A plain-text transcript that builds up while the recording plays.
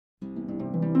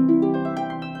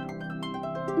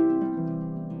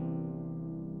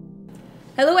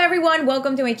Hello everyone!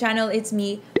 Welcome to my channel. It's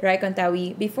me, Raiza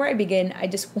Contawi. Before I begin, I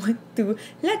just want to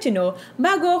let you know,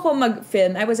 bago ako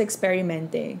mag-film, I was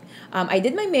experimenting. I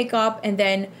did my makeup and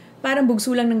then parang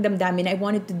bugso lang ng damdamin. I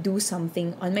wanted to do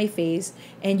something on my face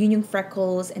and yun yung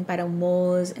freckles and parang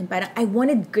moles and parang I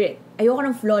wanted grit. Ayoko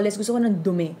ng flawless, gusto ko ng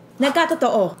dumi.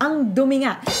 Nagkatotoo, ang dumi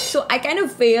nga. So I kind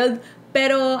of failed,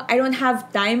 pero I don't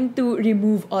have time to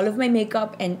remove all of my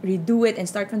makeup and redo it and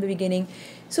start from the beginning.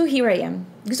 So here I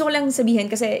am. Gusto ko lang sabihin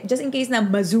kasi just in case na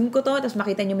ma-zoom ko to tapos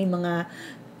makita nyo may mga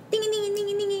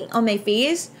ting-ting-ting-ting on my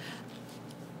face,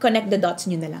 connect the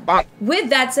dots nyo na lang. With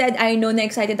that said, I know na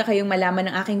excited na kayong malaman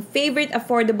ng aking favorite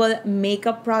affordable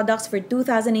makeup products for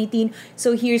 2018.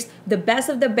 So here's the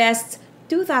best of the best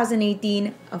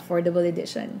 2018 affordable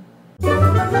edition.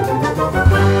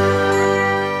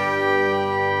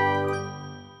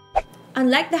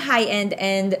 Unlike the high-end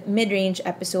and mid-range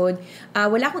episode,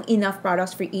 wala akong enough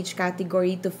products for each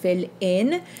category to fill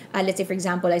in. Let's say, for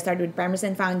example, I started with primers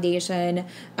and foundation.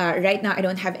 Right now, I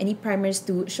don't have any primers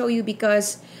to show you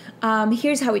because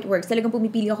here's how it works. Talagang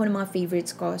pumipili ako ng mga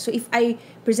favorites ko. So if I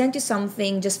present you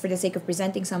something just for the sake of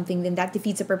presenting something, then that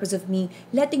defeats the purpose of me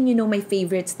letting you know my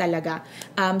favorites talaga.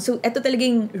 So ito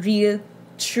talagang real,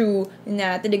 true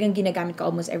na talagang ginagamit ko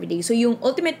almost every day. So yung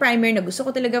ultimate primer na gusto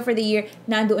ko talaga for the year,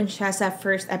 nandoon siya sa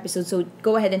first episode. So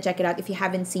go ahead and check it out if you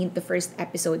haven't seen the first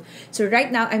episode. So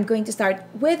right now, I'm going to start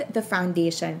with the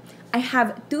foundation. I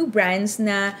have two brands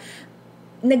na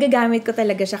nagagamit ko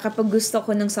talaga siya kapag gusto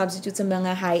ko ng substitute sa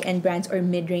mga high-end brands or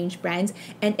mid-range brands.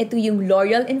 And ito yung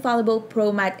L'Oreal Infallible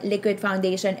Pro-matte Liquid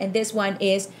Foundation. And this one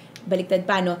is baliktad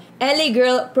pa, no? LA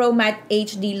Girl Pro-matte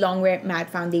HD Longwear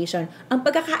Matte Foundation. Ang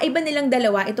pagkakaiba nilang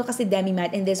dalawa, ito kasi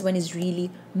demi-matte and this one is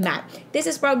really matte. This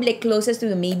is probably closest to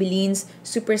the Maybelline's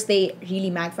Superstay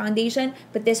Really Matte Foundation,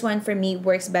 but this one for me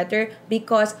works better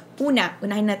because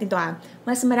unahin natin to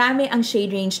mas marami ang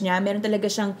shade range niya. Meron talaga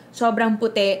siyang sobrang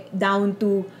puti down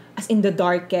to as in the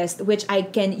darkest, which I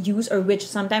can use or which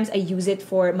sometimes I use it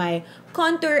for my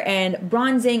contour and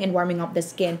bronzing and warming up the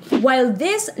skin. While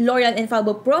this L'Oreal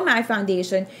Infallible Pro Matte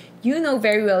Foundation, you know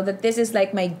very well that this is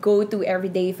like my go-to every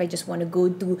day if I just want to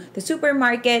go to the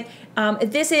supermarket.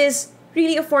 This is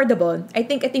really affordable. I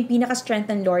think pinaka-strength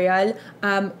ng L'Oreal,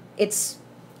 it's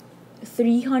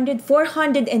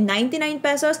 499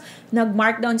 pesos.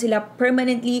 Nag-markdown sila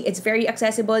permanently. It's very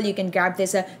accessible. You can grab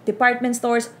this at department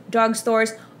stores,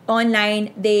 drugstores,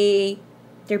 online. They're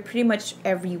pretty much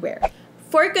everywhere.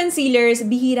 For concealers,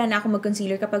 bihira na ako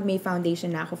mag-concealer kapag may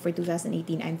foundation na ako for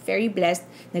 2018. I'm very blessed.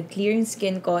 Nag-clear yung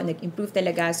skin ko, nag-improve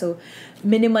talaga. So,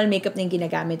 minimal makeup na yung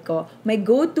ginagamit ko. My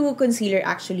go-to concealer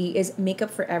actually is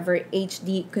Makeup Forever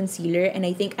HD Concealer. And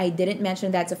I think I didn't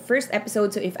mention that sa first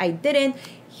episode. So, if I didn't,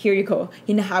 here you go.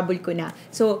 Hinahabol ko na.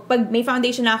 So, pag may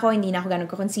foundation na ako, hindi na ako ganun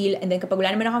ko-conceal. And then kapag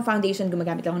wala naman akong foundation,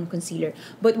 gumagamit ako ng concealer.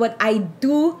 But what I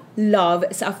do love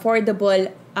sa affordable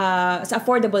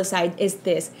side is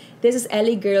this. This is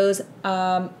LA Girl's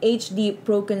HD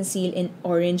Pro Conceal in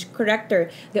Orange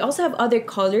Corrector. They also have other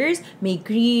colors. May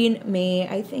green,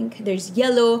 I think there's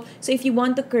yellow. So if you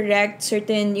want to correct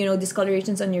certain,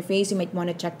 discolorations on your face, you might want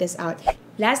to check this out.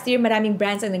 Last year, maraming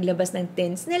brands ang naglabas ng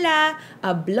tints nila,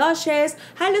 blushes.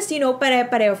 Halos,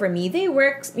 pare-pareho for me. They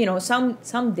work, some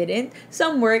didn't,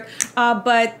 some work,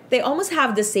 but they almost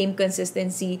have the same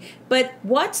consistency. But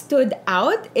what stood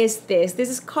out is this.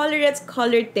 This is Colourette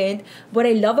Colourtint. What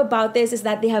I love about this is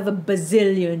that they have a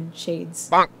bazillion shades.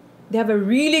 They have a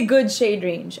really good shade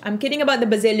range. I'm kidding about the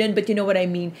bazillion, but you know what I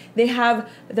mean. They have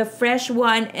the fresh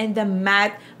one and the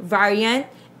matte variant.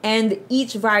 And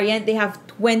each variant, they have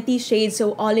 20 shades.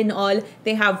 So all in all,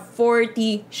 they have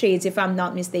 40 shades, if I'm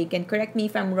not mistaken. Correct me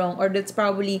if I'm wrong. Or that's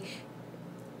probably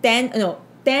 10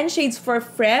 shades for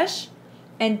fresh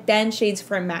and 10 shades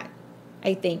for matte,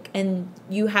 I think. And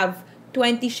you have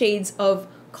 20 shades of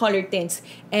color tints.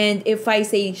 And if I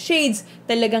say shades,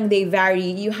 talagang they vary.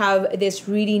 You have this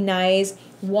really nice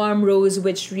warm rose,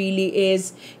 which really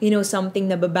is, something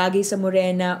na babagay sa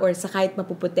morena or sa kahit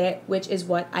mapuputi, which is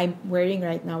what I'm wearing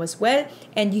right now as well.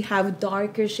 And you have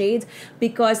darker shades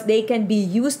because they can be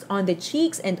used on the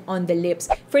cheeks and on the lips.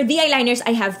 For the eyeliners,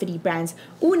 I have three brands.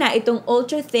 Una, itong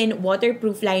ultra-thin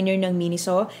waterproof liner ng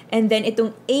Miniso. And then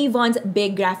itong Avon's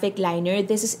Big Graphic Liner.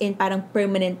 This is in parang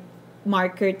permanent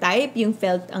marker type, yung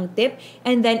felt ang tip,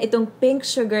 and then itong Pink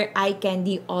Sugar Eye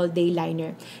Candy All Day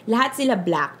Liner. Lahat sila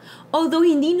black. Although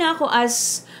hindi na ako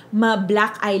as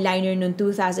ma-black eyeliner noong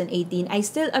 2018, I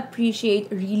still appreciate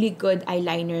really good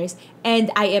eyeliners, and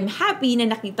I am happy na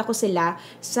nakita ko sila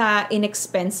sa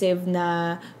inexpensive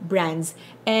na brands.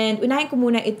 And unahin ko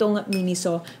muna itong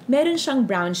Miniso. Meron siyang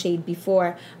brown shade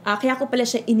before. Kaya ko pala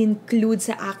siya in-include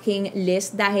sa aking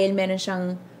list dahil meron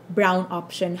siyang brown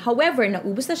option. However,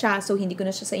 naubos na siya, so hindi ko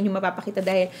na siya sa inyo mapapakita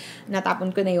dahil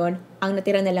natapon ko na yon. Ang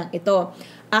natira na lang ito.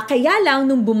 Kaya lang,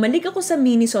 nung bumalik ako sa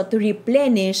Miniso to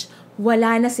replenish,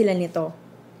 wala na sila nito.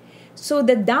 So,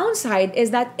 the downside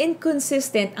is that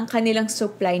inconsistent ang kanilang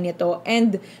supply nito.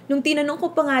 And, nung tinanong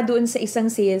ko pa nga doon sa isang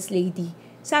sales lady,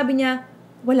 sabi niya,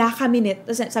 wala kami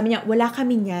nito. Sabi niya, wala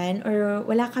kami niyan or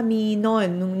wala kami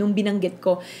noon nung binanggit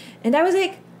ko. And I was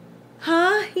like,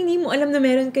 hindi mo alam na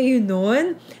meron kayo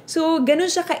nun? So, ganun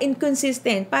siya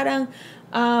ka-inconsistent. Parang,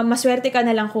 maswerte ka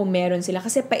na lang kung meron sila.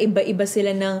 Kasi paiba-iba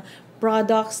sila ng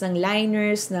products, ng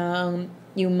liners, ng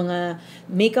yung mga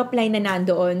makeup line na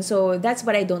nandoon. So, that's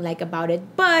what I don't like about it.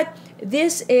 But,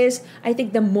 this is, I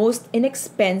think, the most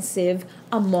inexpensive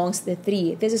amongst the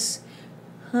three. This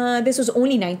was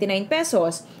only 99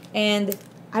 pesos. And,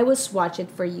 I will swatch it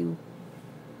for you.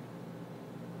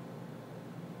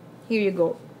 Here you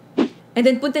go. And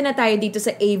then, punta na tayo dito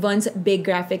sa Avon's Big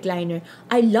Graphic Liner.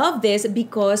 I love this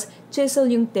because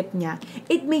chisel yung tip niya.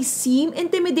 It may seem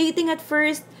intimidating at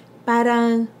first,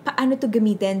 parang paano to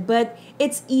gamitin, but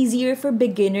it's easier for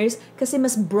beginners kasi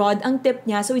mas broad ang tip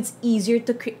niya, so it's easier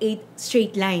to create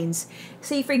straight lines.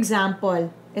 Say, for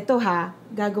example, ito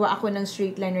gagawa ako ng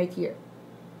straight line right here.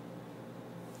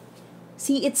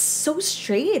 See, it's so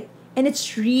straight, and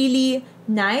it's really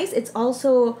nice. It's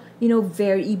also,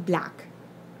 very black.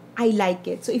 I like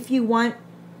it. So if you want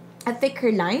a thicker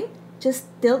line, just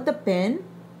tilt the pen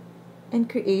and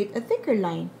create a thicker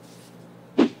line.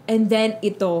 And then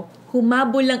ito,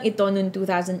 humabol lang ito noong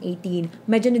 2018.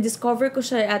 Medyo na-discover ko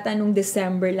siya ata nung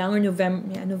December lang or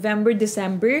November,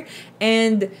 December.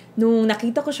 And nung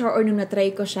nakita ko siya or nung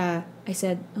na-try ko siya, I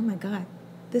said, oh my God,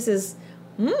 this is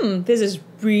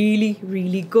really,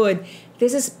 really good.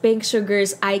 This is Pink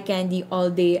Sugar's Eye Candy All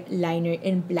Day Liner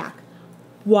in black.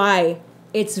 Why?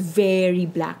 It's very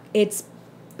black. It's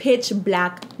pitch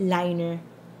black liner.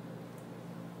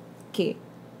 Okay.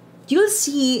 You'll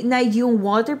see na yung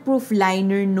waterproof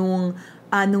liner nung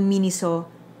Miniso,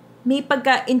 may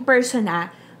pagka, in person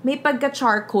may pagka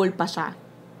charcoal pa siya.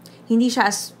 Hindi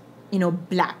siya as,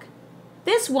 black.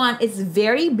 This one is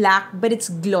very black but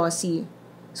it's glossy.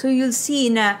 So you'll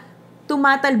see na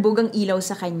tumatalbog ang ilaw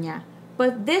sa kanya.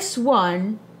 But this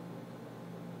one,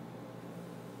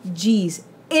 geez,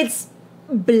 it's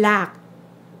black.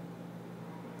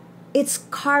 It's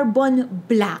carbon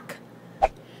black.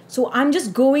 So I'm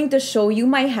just going to show you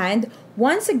my hand.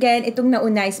 Once again, itong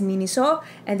nauna is Miniso,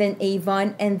 and then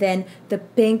Avon, and then the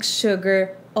Pink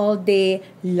Sugar All Day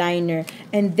Liner.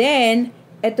 And then,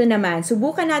 ito naman,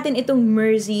 subukan natin itong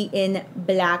Mercy in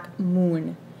Black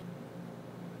Moon.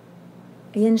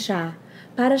 Ayan siya.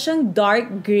 Para siyang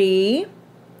dark gray.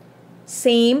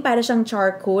 Same, para siyang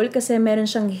charcoal kasi meron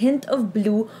siyang hint of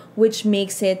blue which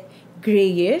makes it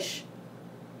grayish.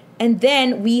 And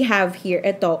then, we have here,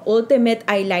 ito, Ultimate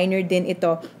Eyeliner din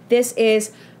ito. This is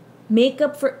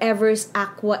Makeup Forever's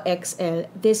Aqua XL.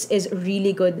 This is really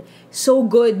good. So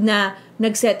good na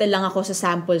nagsettle lang ako sa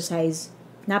sample size.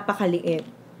 Napakaliit.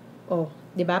 Oh,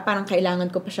 'di ba? Parang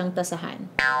kailangan ko pa siyang tasahan.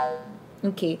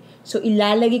 Okay. So,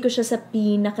 ilalagay ko siya sa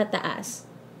pinakataas.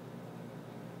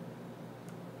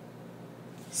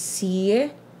 See?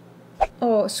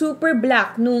 Oh, super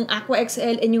black nung Aqua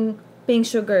XL and yung Pink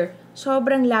Sugar.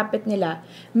 Sobrang lapit nila.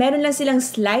 Meron lang silang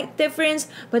slight difference,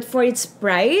 but for its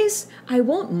price, I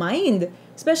won't mind.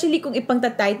 Especially kung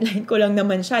ipang-tight line ko lang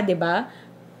naman siya, 'di ba?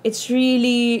 It's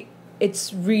really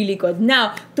good.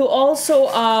 Now, to also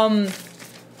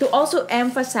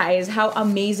emphasize how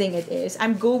amazing it is,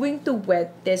 I'm going to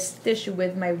wet this tissue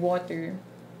with my water.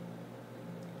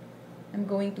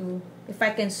 If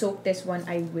I can soak this one,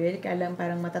 I will. Kaya lang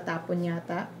parang matatapon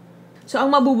yata. So,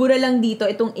 ang mabubura lang dito,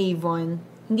 itong Avon.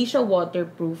 Hindi siya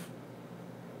waterproof.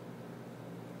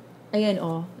 Ayan,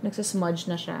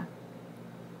 nagsasmudge na siya.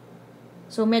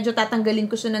 So, medyo tatanggalin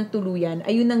ko siya ng tuluyan.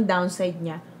 Ayun ang downside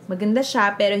niya. Maganda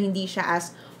siya, pero hindi siya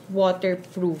as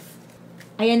waterproof.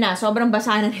 Ayan na, sobrang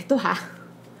basa na nito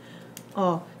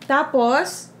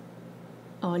Tapos,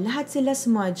 lahat sila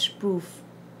smudge-proof.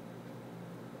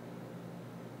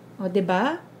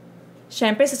 Diba?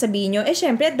 Siyempre, sasabihin nyo,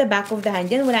 siyempre, at the back of the hand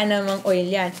yan, wala namang oil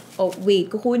yan. Wait,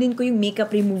 kukunin ko yung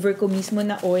makeup remover ko mismo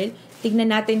na oil,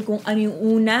 Tignan natin kung ano yung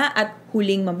una at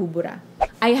huling mabubura.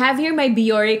 I have here my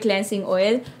Biore Cleansing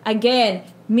Oil. Again,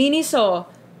 Miniso,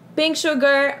 Pink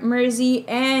Sugar, Mersey,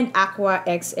 and Aqua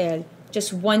XL.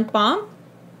 Just one pump.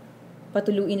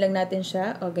 Patuluin lang natin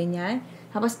siya. O, ganyan.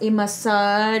 Tapos,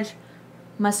 i-massage.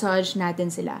 Massage natin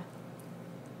sila.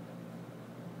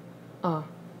 O.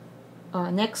 O,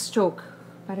 next stroke.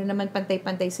 Para naman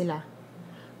pantay-pantay sila.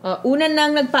 O, una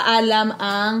nang nagpaalam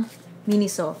ang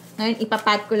Miniso. Ngayon,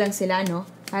 ipapat ko lang sila, no?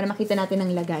 Para makita natin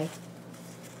ang lagay.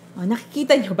 O,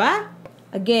 nakikita nyo ba?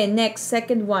 Again, next,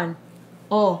 second one.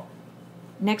 O,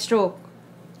 next stroke.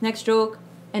 Next stroke.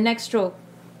 And next stroke.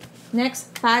 Next,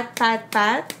 pat, pat,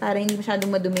 pat. Para hindi masyadong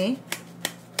madumi.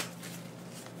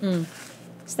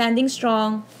 Standing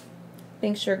strong.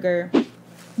 Pink Sugar.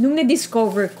 Nung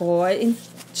na-discover ko,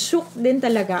 shook din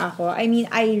talaga ako. I mean,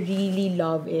 I really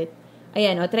love it.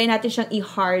 Ayan, o, try natin siyang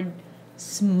i-hard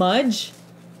smudge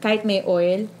kahit may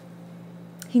oil.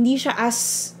 Hindi siya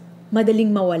as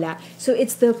madaling mawala. So,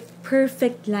 it's the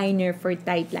perfect liner for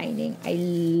tight lining. I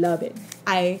love it.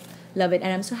 I love it.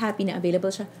 And I'm so happy na available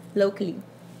siya locally.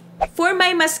 For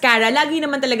my mascara, lagi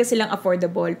naman talaga silang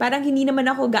affordable. Parang hindi naman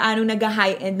ako gaano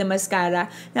nag-high-end na mascara.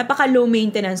 Napaka-low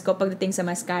maintenance ko pagdating sa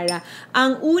mascara.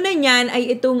 Ang una niyan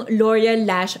ay itong L'Oreal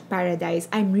Lash Paradise.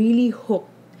 I'm really hooked.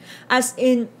 As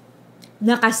in,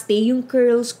 nakastay yung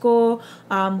curls ko,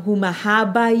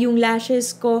 humahaba yung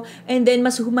lashes ko, and then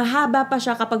mas humahaba pa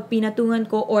siya kapag pinatungan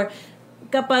ko or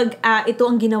kapag ito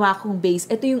ang ginawa kong base.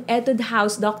 Ito yung Etude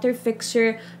House Dr.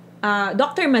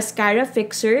 Mascara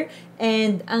Fixer.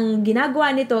 And ang ginagawa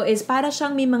nito is para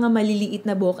siyang may mga maliliit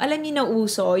na buhok. Alam niyo na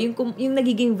uso, yung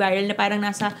nagiging viral na parang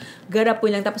nasa garapon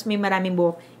lang tapos may maraming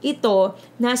buhok. Ito,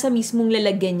 nasa mismong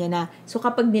lalagyan niya na. So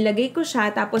kapag nilagay ko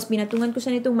siya tapos pinatungan ko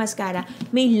siya nitong mascara,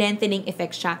 may lengthening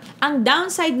effect siya. Ang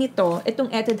downside nito, itong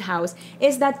Etude House,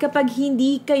 is that kapag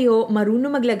hindi kayo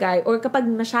marunong maglagay or kapag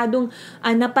masyadong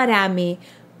naparami,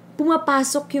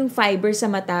 pumapasok yung fiber sa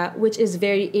mata, which is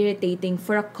very irritating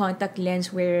for a contact lens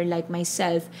wearer like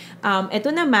myself. Ito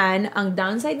naman, ang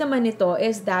downside naman nito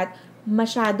is that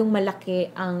masyadong malaki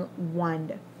ang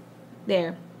wand.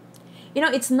 There. You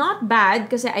know, it's not bad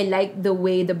kasi I like the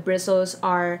way the bristles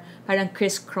are parang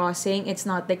crisscrossing. It's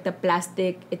not like the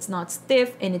plastic, it's not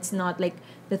stiff, and it's not like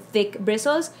the thick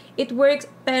bristles. It works,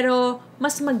 pero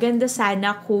mas maganda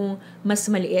sana kung mas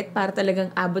maliit para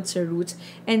talagang abot sa roots.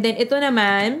 And then ito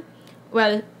naman,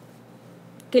 well,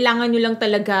 kailangan nyo lang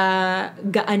talaga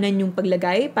gaanan yung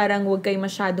paglagay. Parang huwag kayo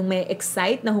masyadong may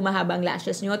excite na humahaba ang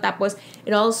lashes nyo. Tapos,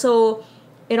 it also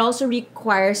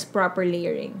requires proper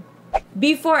layering.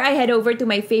 Before I head over to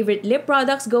my favorite lip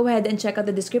products, go ahead and check out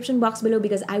the description box below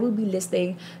because I will be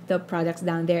listing the products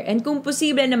down there. And kung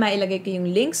posible na mailagay ko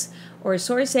yung links or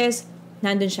sources,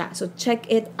 nandun siya. So, check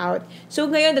it out. So,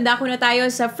 ngayon, dadako na tayo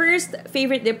sa first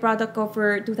favorite lip product ko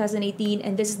for 2018,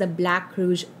 and this is the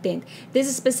Blackrouge tint.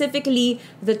 This is specifically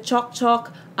the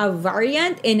Chok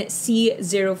variant in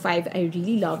C05. I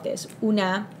really love this.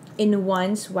 Una, in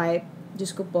one swipe,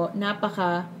 Diyos ko po,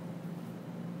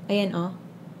 ayan oh,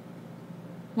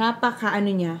 napaka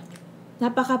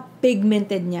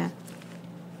pigmented niya.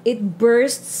 It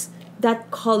bursts that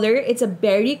color. It's a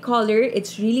berry color.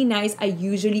 It's really nice. I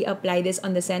usually apply this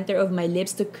on the center of my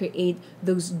lips to create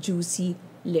those juicy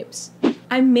lips.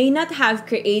 I may not have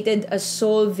created a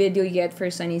sole video yet for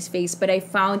Sunnies Face, but I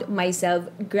found myself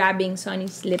grabbing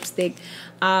Sunnies lipstick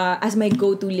as my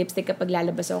go-to lipstick kapag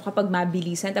lalabas ako, kapag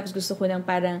mabilisan. Tapos gusto ko ng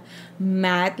parang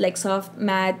matte, like soft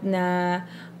matte na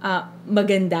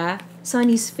maganda.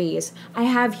 Sunnies Face. I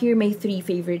have here my 3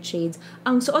 favorite shades.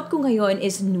 Ang suot ko ngayon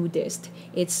is nudist.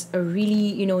 It's a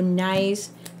really, nice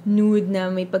nude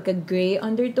na may pagka-gray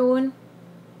undertone.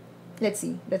 Let's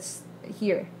see. That's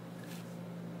here.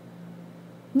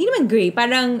 Hindi naman gray,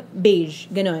 parang beige,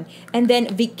 ganon. And then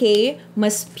Vacay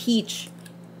Mas Peach.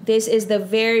 This is the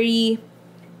very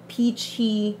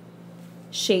peachy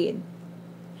shade.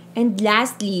 And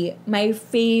lastly, my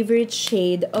favorite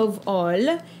shade of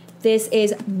all, this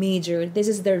is Major. This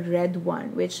is the red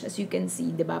one, which as you can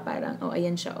see, diba parang,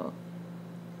 ayan siya,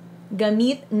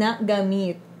 Gamit na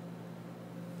gamit.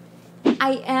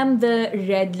 I am the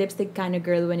red lipstick kind of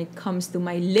girl when it comes to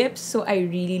my lips, so I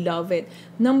really love it.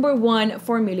 Number 1,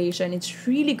 formulation. It's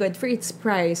really good for its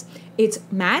price. It's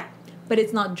matte, but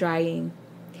it's not drying.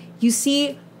 You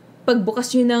see,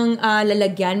 pagbukas nyo ng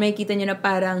lalagyan, makikita nyo na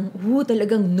parang,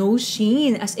 talagang no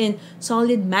sheen, as in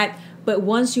solid matte. But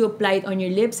once you apply it on your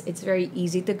lips, it's very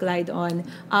easy to glide on.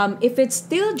 If it's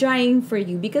still drying for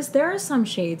you, because there are some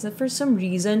shades that for some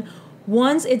reason,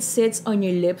 once it sits on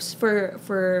your lips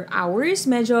for hours,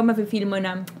 medyo mafe-feel mo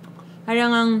na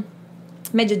parang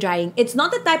medyo drying. It's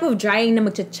not the type of drying na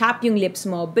magcha-chap yung lips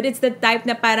mo, but it's the type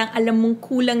na parang alam mong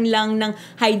kulang lang ng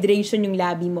hydration yung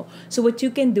labi mo. So what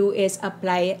you can do is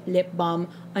apply lip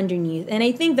balm underneath. And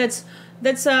I think that's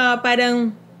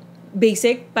parang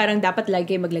basic, parang dapat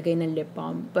lagi maglagay ng lip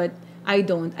balm. But I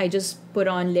don't. I just put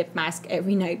on lip mask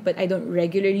every night, but I don't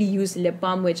regularly use lip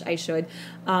balm, which I should.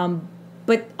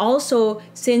 But also,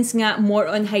 since nga more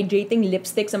on hydrating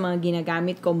lipsticks ang mga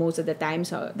ginagamit ko most of the time,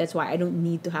 so that's why I don't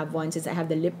need to have one since I have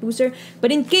the lip booster. But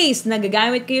in case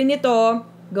nagagamit kayo nito,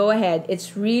 go ahead.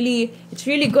 It's really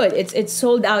good. It's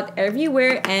sold out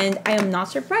everywhere, and I am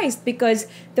not surprised because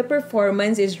the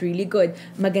performance is really good.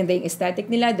 Maganda yung aesthetic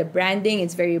nila, the branding,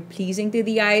 it's very pleasing to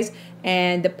the eyes,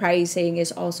 and the pricing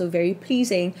is also very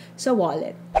pleasing sa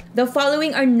wallet. The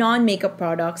following are non-makeup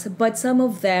products, but some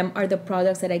of them are the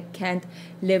products that I can't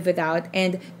live without,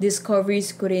 and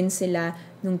discoveries ko rin sila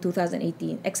nung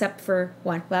 2018, except for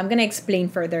one. Well, I'm gonna explain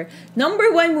further.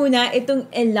 Number 1 muna, itong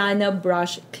Ellana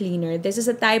brush cleaner. This is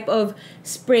a type of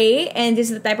spray, and this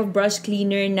is the type of brush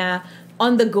cleaner na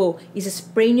on the go.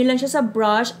 Isa-spray nyo lang siya sa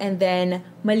brush, and then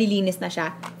malilinis na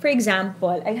siya. For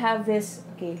example, I have this,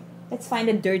 okay, let's find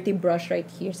a dirty brush right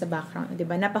here sa background.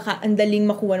 Diba? Andaling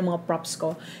makuha ng mga props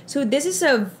ko. So this is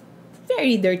a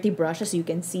very dirty brush, as you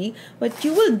can see. What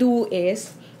you will do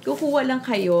is, kukuha lang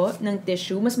kayo ng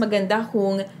tissue. Mas maganda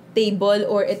kung table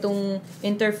or itong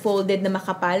interfolded na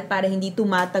makapal para hindi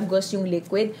tumatagos yung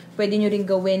liquid. Pwede nyo rin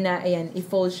gawin na, ayan,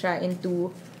 i-fold siya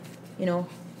into,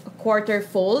 a quarter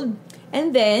fold.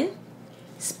 And then,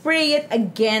 spray it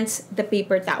against the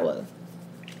paper towel.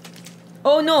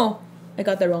 Oh no! I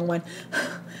got the wrong one.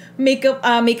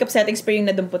 Makeup setting spray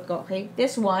yung nadumpot ko. Okay?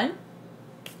 This one,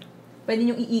 pwede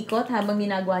nyo iikot habang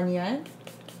ginagawa nyo yan.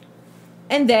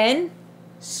 And then,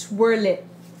 swirl it.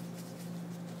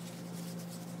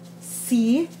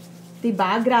 See?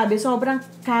 Diba? Grabe, sobrang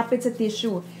kapit sa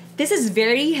tissue. This is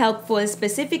very helpful,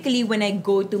 specifically when I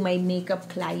go to my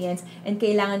makeup clients and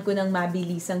kailangan ko ng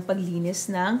mabilisang paglinis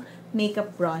ng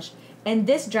makeup brush. And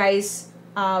this dries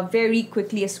very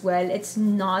quickly as well. It's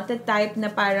not the type na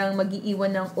parang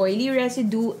mag-iiwan ng oily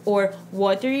residue or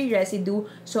watery residue.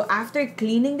 So after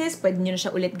cleaning this, pwede nyo na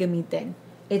siya ulit gamitin.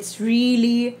 It's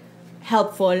really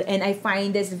helpful, and I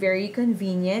find this very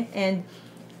convenient. And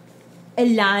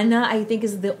Ellana, I think,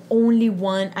 is the only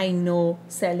one I know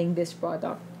selling this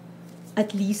product.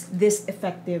 At least this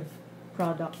effective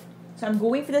product. So I'm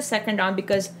going for the second round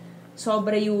because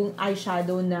sobra yung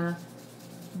eyeshadow na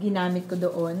ginamit ko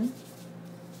doon.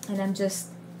 And I'm just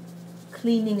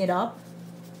cleaning it up.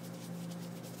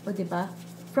 O, diba?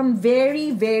 From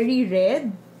very, very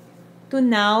red to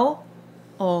now,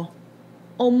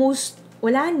 almost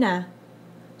wala na.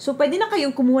 So, pwede na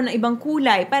kayong kumuha ng ibang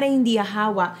kulay para hindi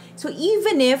hahawa. So,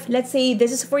 even if, let's say,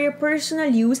 this is for your personal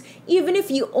use, even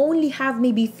if you only have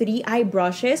maybe 3 eye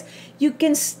brushes, you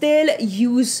can still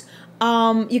use,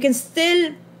 you can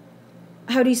still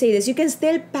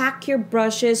pack your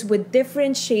brushes with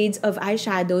different shades of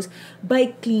eyeshadows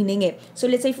by cleaning it. So,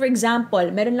 let's say, for example,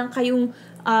 meron lang kayong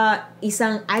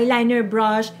isang eyeliner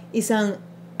brush, isang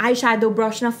eyeshadow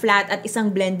brush na flat, at isang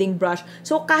blending brush.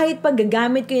 So, kahit pag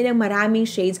gagamit kayo ng maraming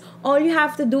shades, all you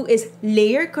have to do is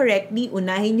layer correctly.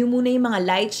 Unahin nyo muna yung mga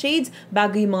light shades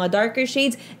bago yung mga darker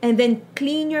shades, and then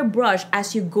clean your brush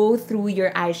as you go through your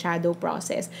eyeshadow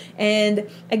process. And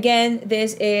again,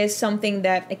 this is something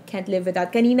that I can't live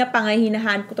without. Kanina pa nga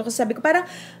hinahanap ko to kasi sabi ko, parang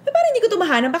hindi ko to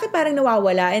mahanap. Bakit parang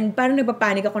nawawala? And parang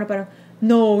nagpapanik ako na parang,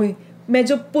 no,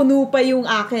 medyo puno pa yung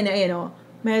akin na,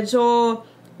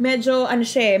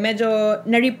 medyo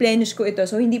na-replenish ko ito.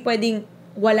 So, hindi pwedeng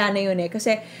wala na yun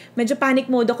Kasi, medyo panic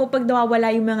mode ako pag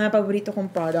nawawala yung mga paborito kong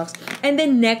products. And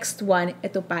then, next one,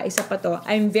 ito pa, isa pa to.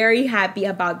 I'm very happy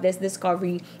about this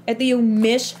discovery. Ito yung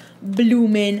Mish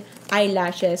Bloomin'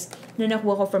 eyelashes na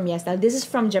nakuha ko from Yestal. This is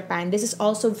from Japan. This is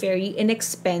also very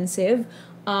inexpensive.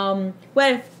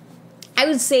 Well, I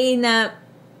would say na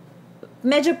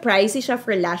medyo pricey siya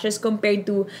for lashes compared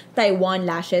to Taiwan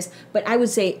lashes, but I would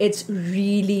say it's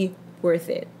really worth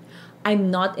it.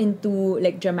 I'm not into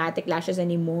like dramatic lashes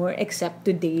anymore except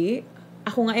today.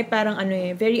 Ako nga parang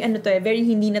very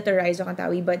hindi na to Raiza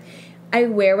Contawi, but I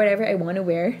wear whatever I want to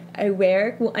wear. I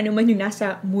wear kung ano man yung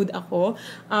nasa mood ako.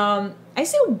 I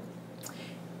still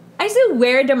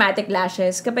wear dramatic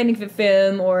lashes kapag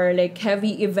nagfi-film or like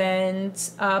heavy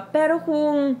events. Pero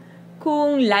kung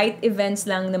light events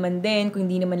lang naman din, kung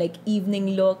hindi naman like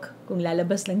evening look, kung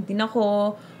lalabas lang din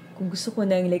ako, kung gusto ko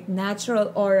ng like natural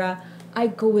aura, I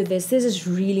go with this. This is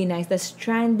really nice. The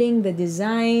stranding, the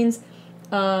designs,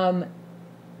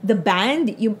 the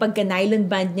band, yung pagka-nylon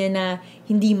band niya na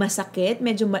hindi masakit,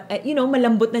 medyo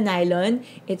malambot na nylon.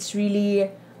 It's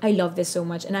really I love this so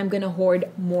much, and I'm gonna hoard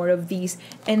more of these.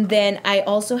 And then I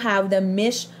also have the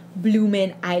Mish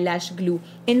Bloomin' Eyelash Glue.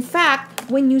 In fact,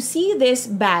 when you see this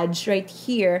badge right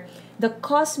here, the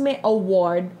Cosme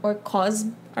Award, or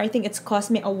I think it's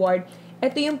Cosme Award,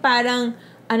 ito yung parang,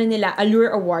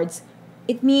 Allure Awards.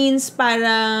 It means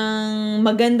parang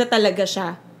maganda talaga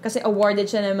siya. Kasi awarded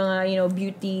siya ng mga,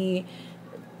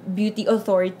 beauty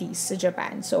authorities sa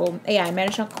Japan. So, ayan,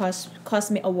 meron siyang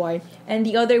Cosme Award. And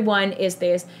the other one is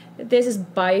this. This is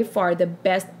by far the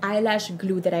best eyelash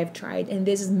glue that I've tried. And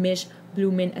this is Mish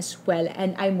Bloomin' as well.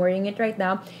 And I'm wearing it right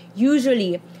now.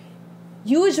 Usually,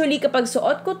 kapag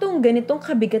suot ko tong ganitong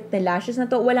kabigat na lashes na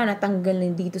to, wala natanggal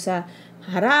na dito sa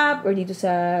harap or dito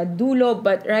sa dulo.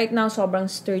 But right now, sobrang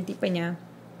sturdy pa niya.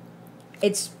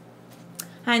 It's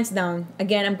hands down.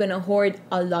 Again, I'm gonna hoard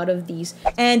a lot of these.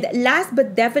 And last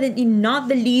but definitely not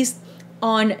the least,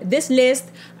 on this list,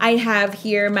 I have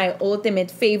here my ultimate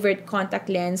favorite contact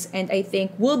lens, and I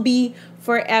think will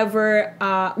forever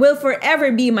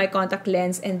be my contact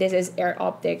lens, and this is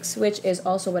AirOptix, which is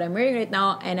also what I'm wearing right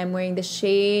now, and I'm wearing the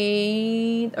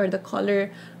shade or the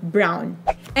color brown.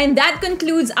 And that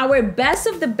concludes our best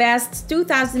of the best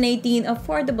 2018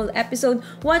 affordable episode.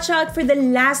 Watch out for the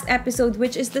last episode,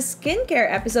 which is the skincare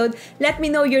episode. Let me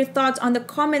know your thoughts on the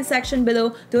comment section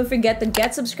below. Don't forget to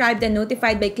get subscribed and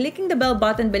notified by clicking the bell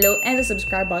button below and the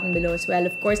subscribe button below as well.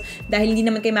 Of course, dahil hindi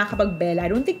naman kayo makakapag-bell, I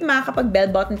don't think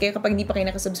makakapag-bell button kayo kapag hindi pa kayo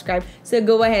nakasubscribe. So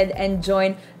go ahead and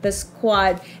join the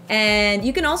squad. And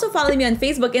you can also follow me on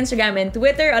Facebook, Instagram, and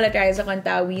Twitter, all at Raiza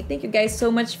Contawi. Thank you guys so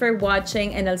much for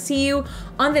watching, and I'll see you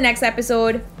on the next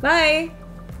episode. Bye!